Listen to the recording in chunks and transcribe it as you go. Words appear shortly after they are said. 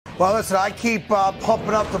Well, listen, I keep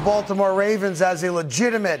pumping up the Baltimore Ravens as a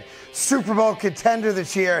legitimate Super Bowl contender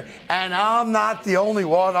this year, and I'm not the only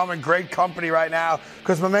one. I'm in great company right now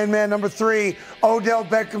because my main man, number 3, Odell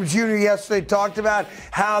Beckham Jr., yesterday talked about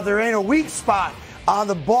how there ain't a weak spot on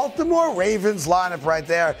the Baltimore Ravens lineup right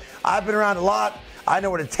there. I've been around a lot. I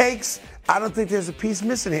know what it takes. I don't think there's a piece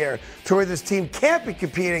missing here to where this team can't be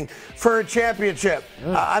competing for a championship.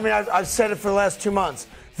 I've said it for the last 2 months.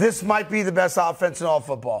 This might be the best offense in all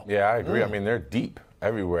football. Yeah, I agree. I mean, they're deep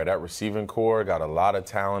everywhere. That receiving core got a lot of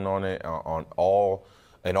talent on it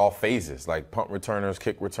in all phases, like punt returners,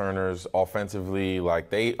 kick returners, offensively. Like,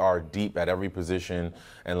 they are deep at every position.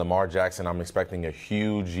 And Lamar Jackson, I'm expecting a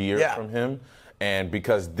huge year from him. And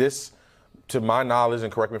because this, to my knowledge,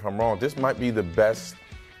 and correct me if I'm wrong, this might be the best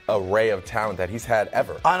array of talent that he's had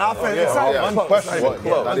ever. On offense, it's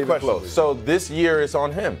not even close. So this year it's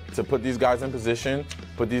on him to put these guys in position,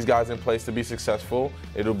 put these guys in place to be successful.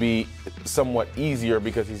 It'll be somewhat easier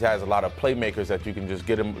because he has a lot of playmakers that you can just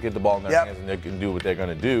get the ball in their hands and they can do what they're going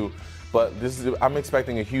to do. But I'm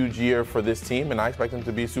expecting a huge year for this team, and I expect them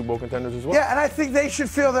to be Super Bowl contenders as well. Yeah, and I think they should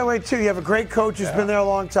feel that way too. You have a great coach who's been there a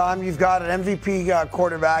long time. You've got an MVP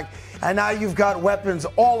quarterback, and now you've got weapons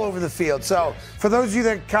all over the field. So for those of you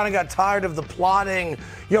that kind of got tired of the plodding,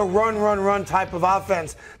 run type of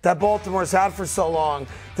offense that Baltimore's had for so long,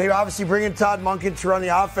 they obviously bring in Todd Monken to run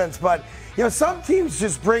the offense. But some teams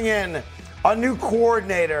just bring in a new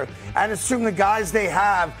coordinator and assume the guys they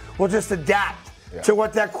have will just adapt to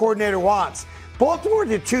what that coordinator wants. Baltimore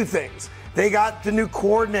did 2 things. They got the new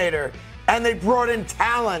coordinator, and they brought in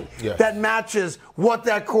talent that matches what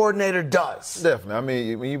that coordinator does. Definitely.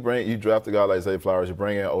 I mean, when you draft a guy like Zay Flowers, you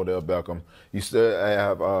bring in Odell Beckham. You still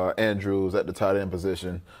have Andrews at the tight end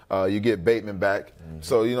position. You get Bateman back.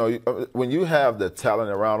 So, when you have the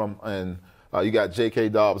talent around them, and you got J.K.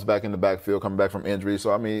 Dobbs back in the backfield coming back from injury.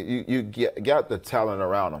 So, I mean, you got the talent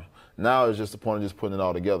around them. Now it's just the point of just putting it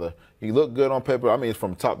all together. You look good on paper. I mean,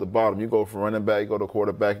 from top to bottom. You go from running back, you go to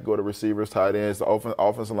quarterback, you go to receivers, tight ends. The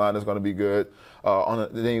offensive line is going to be good.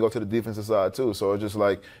 Then you go to the defensive side too. So it's just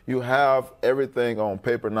like you have everything on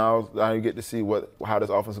paper now. Now you get to see how this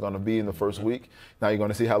offense is going to be in the first week. Now you're going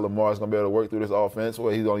to see how Lamar is going to be able to work through this offense,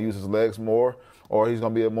 where he's going to use his legs more, or he's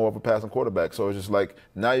going to be more of a passing quarterback. So it's just like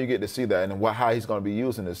now you get to see that and how he's going to be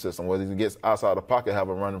using this system. Whether he gets outside the pocket, have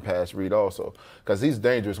a running pass read also. Because he's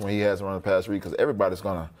dangerous when he has a running pass read because everybody's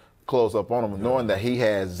going to close up on him, knowing that he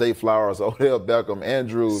has Zay Flowers, Odell Beckham,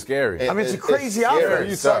 Andrews. Scary. It's a crazy offense.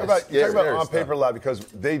 You talk about on paper a lot because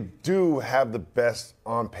they do have the best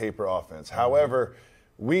on paper offense. However,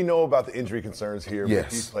 we know about the injury concerns here with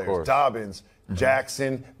these players. Dobbins,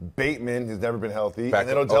 Jackson, Bateman, who's never been healthy, and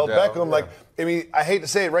then Odell Beckham. I hate to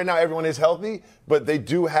say it, right now everyone is healthy, but they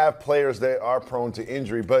do have players that are prone to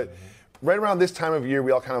injury. But right around this time of year,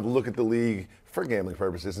 we all kind of look at the league for gambling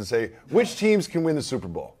purposes and say, which teams can win the Super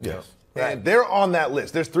Bowl? Yes. And they're on that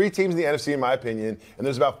list. There's 3 teams in the NFC, in my opinion, and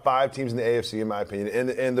there's about 5 teams in the AFC, in my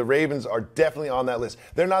opinion. And the Ravens are definitely on that list.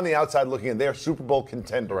 They're not on the outside looking in. They're Super Bowl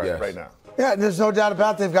contender right now. Yeah, and there's no doubt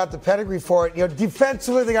about it. They've got the pedigree for it.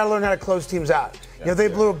 Defensively, they got to learn how to close teams out. They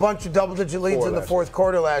blew a bunch of double-digit leads in the fourth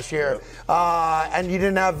quarter last year. And you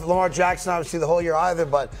didn't have Lamar Jackson, obviously, the whole year either.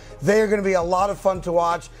 But they are going to be a lot of fun to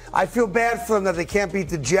watch. I feel bad for them that they can't beat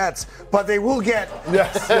the Jets, but they will get.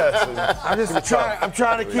 I'm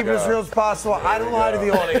trying to keep it as real as possible. I don't lie to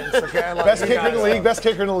the audience, okay? Best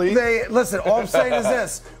kicker in the league. Listen, all I'm saying is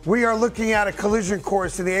this. We are looking at a collision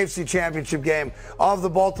course in the AFC Championship game of the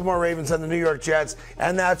Baltimore Ravens and the New York Jets,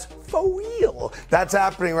 and that's for real. That's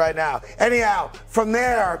happening right now. Anyhow, from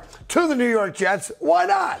there to the New York Jets, why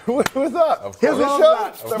not? Who's up? Here's what I'm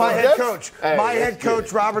about. My head coach. My head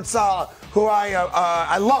coach, Robert Saleh, who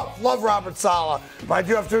I love Robert Saleh, but I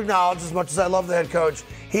do have to acknowledge, as much as I love the head coach,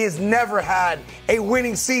 he has never had a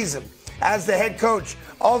winning season as the head coach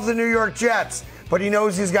of the New York Jets. But he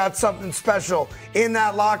knows he's got something special in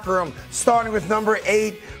that locker room, starting with number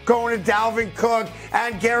 8, going to Dalvin Cook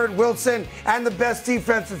and Garrett Wilson and the best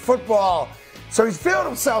defense in football. So he's feeling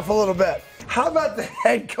himself a little bit. How about the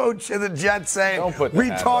head coach of the Jets saying, we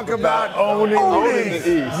talk about owning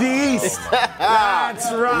the East.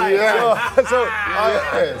 That's right.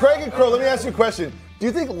 Yeah. Craig and Crow, let me ask you a question. Do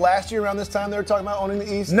you think last year around this time they were talking about owning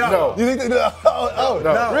the East? No. Do you think no.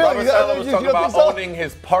 Really? Robert was talking about owning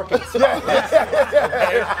his parking spot. He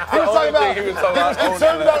was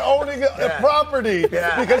concerned about owning a property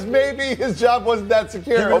because maybe his job wasn't that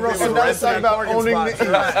secure. And now he's talking about owning the East.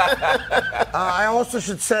 I also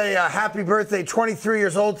should say happy birthday, 23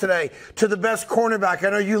 years old today, to the best cornerback. I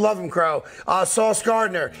know you love him, Crow. Sauce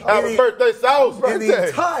Gardner. Happy birthday, Sauce. In the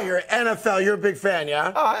entire NFL. You're a big fan,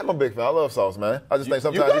 yeah? I am a big fan. I love Sauce, man. I just think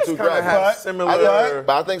sometimes he's too grabby.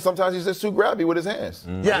 But I think sometimes he's just too grabby with his hands.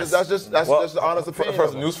 Yes. That's just the honest opinion.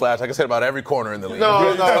 First newsflash, like I said about every corner in the league.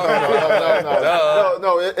 No.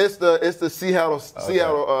 It's the Seattle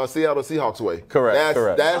Seahawks way.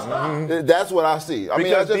 Correct. That's what I see. I mean,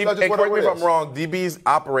 that's just what correct me it if I'm is. wrong. DBs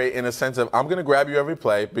operate in a sense of I'm going to grab you every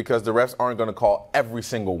play because the refs aren't going to call every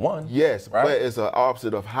single one. Yes, right? but it's the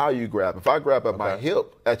opposite of how you grab. If I grab at my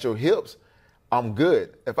hip, at your hips, I'm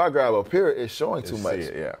good. If I grab up here, it's showing too much.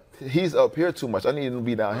 He's up here too much. I need him to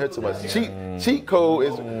be down here too much. Cheat code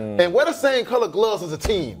is, and wear the same color gloves as a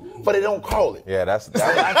team, but they don't call it. Yeah, that's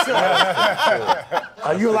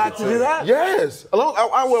Are you allowed to do that? Yes.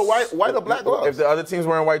 I wear white or black gloves. If the other team's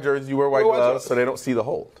wearing white jerseys, you wear white gloves so they don't see the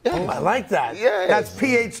hold. Oh, I like that. Yes. That's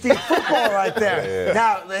PhD football right there.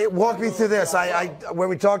 Now, walk me through this. When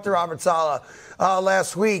we talked to Robert Saleh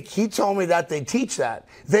last week, he told me that they teach that.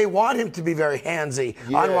 They want him to be very handsy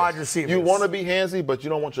on wide receivers. You want to be handsy, but you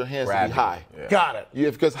don't want your hands to be high. Yeah. Got it.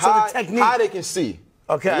 Because high they can see.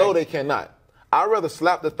 Okay. Low they cannot. I'd rather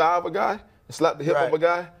slap the thigh of a guy and slap the hip of a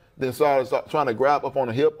guy than start trying to grab up on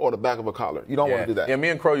the hip or the back of a collar. You don't want to do that. Yeah, me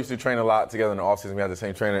and Crow used to train a lot together in the offseason. We had the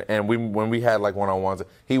same trainer. And when we had like one-on-ones,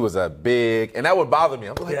 he was a big, and that would bother me.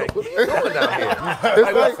 I'm like, what are you doing down here?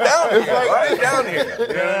 What's down here? Why down here? You know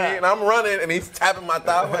what I mean? And I'm running, and he's tapping my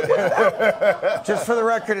thigh. I'm like, just for the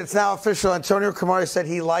record, it's now official. Antonio Cromartie said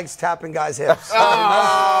he likes tapping guys' hips.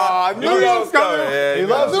 I knew you was coming. He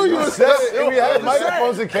loves it. You said it. We had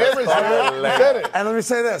microphones and cameras here. You said it. And let me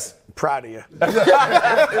say this. Proud of you. Scrub.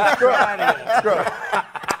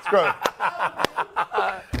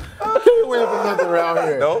 Can't win for nothing around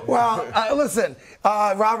here. Nope. Well, listen,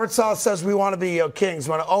 Robert Saleh says we want to be kings,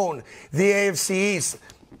 want to own the AFC East.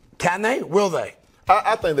 Can they? Will they?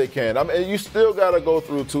 I think they can. I mean, you still got to go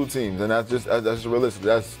through two teams, and that's realistic.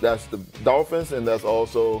 That's the Dolphins, and that's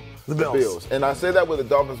also the Bills. And I say that with the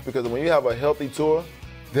Dolphins because when you have a healthy tour,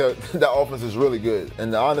 the offense is really good,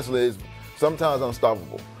 and honestly, it's sometimes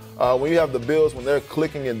unstoppable. When you have the Bills, when they're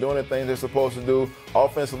clicking and doing the things they're supposed to do,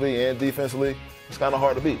 offensively and defensively, it's kind of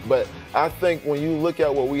hard to beat. But I think when you look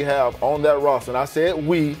at what we have on that roster, and I said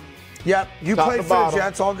we. Yep, you played for the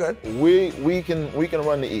Jets, all good. We can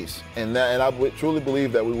run the East, and I truly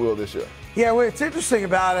believe that we will this year. Yeah, well, it's interesting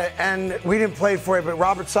about it, and we didn't play for it, but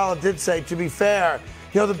Robert Saleh did say, to be fair,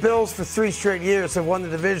 the Bills for 3 straight years have won the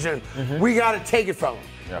division. We got to take it from them.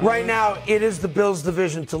 Yeah. Right now, it is the Bills'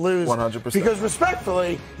 division to lose. 100%. Because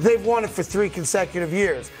respectfully, they've won it for 3 consecutive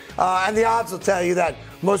years. And the odds will tell you that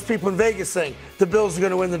most people in Vegas think the Bills are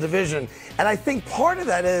going to win the division. And I think part of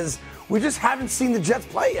that is we just haven't seen the Jets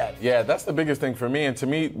play yet. Yeah, that's the biggest thing for me. And to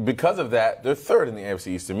me, because of that, they're third in the AFC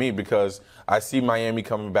East to me because I see Miami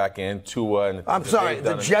coming back in, Tua. And I'm sorry,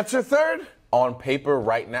 the Jets are third? On paper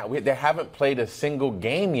right now, they haven't played a single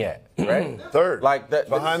game yet, right? Third. Like that,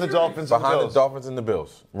 behind the Dolphins behind the Dolphins and the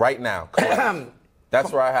Bills. Right now.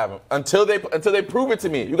 That's where I have them. Until they prove it to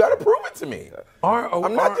me. You got to prove it to me.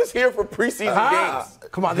 I'm not just here for preseason games.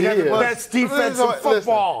 Come on, they got the best defense in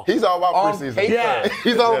football. He's all about preseason. Yeah.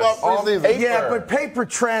 He's all about preseason. Yeah, but paper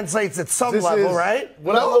translates at some level, right? At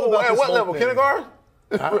what level? Kindergarten?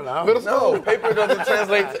 I don't know. No, paper doesn't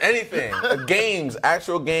translate to anything. The games,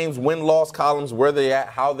 actual games, win-loss columns, where they at,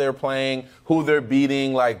 how they're playing, who they're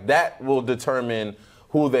beating, like that will determine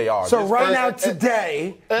who they are. So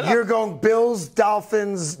today, you're going Bills,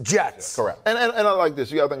 Dolphins, Jets. Correct. And I like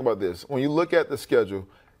this. You got to think about this. When you look at the schedule,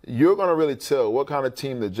 you're going to really tell what kind of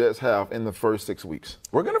team the Jets have in the first 6 weeks.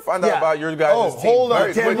 We're going to find out about your guys' team. Hold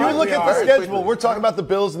on. When you look at the schedule, we're talking about the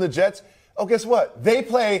Bills and the Jets. Oh, guess what? They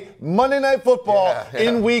play Monday Night Football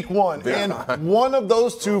in Week 1. And one of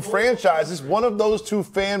those two franchises, one of those two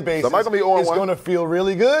fan bases is going to feel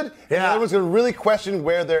really good. And the other one's going to really question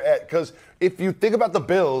where they're at. Because if you think about the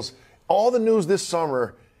Bills, all the news this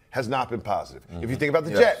summer has not been positive. If you think about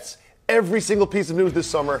the Jets, every single piece of news this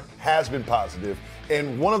summer has been positive.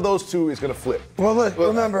 And one of those two is going to flip. Well, look,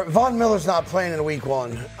 remember, Von Miller's not playing in Week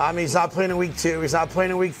 1. I mean, he's not playing in Week 2. He's not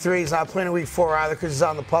playing in Week 3. He's not playing in Week 4 either because he's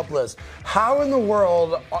on the PUP list. How in the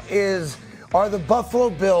world are the Buffalo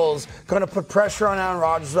Bills going to put pressure on Aaron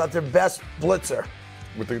Rodgers without their best blitzer?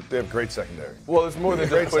 They have great secondary. Well, it's more than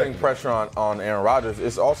just putting pressure on Aaron Rodgers.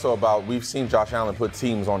 It's also about we've seen Josh Allen put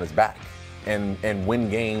teams on his back and win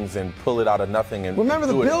games and pull it out of nothing. And remember,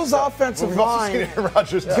 the Bills' offensive line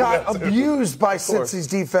got abused by Cincy's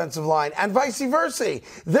defensive line, and vice versa.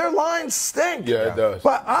 Their lines stink. Yeah, it does.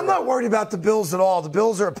 But I'm not worried about the Bills at all. The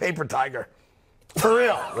Bills are a paper tiger. For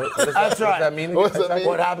real. That's right. What does that mean? What does that mean?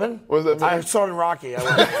 What happened? What does that mean? I saw it in Rocky.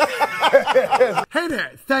 Hey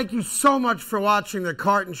there, thank you so much for watching The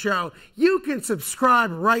Carton Show. You can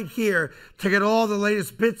subscribe right here to get all the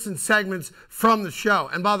latest bits and segments from the show.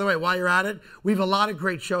 And by the way, while you're at it, we have a lot of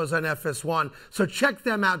great shows on FS1, so check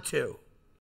them out too.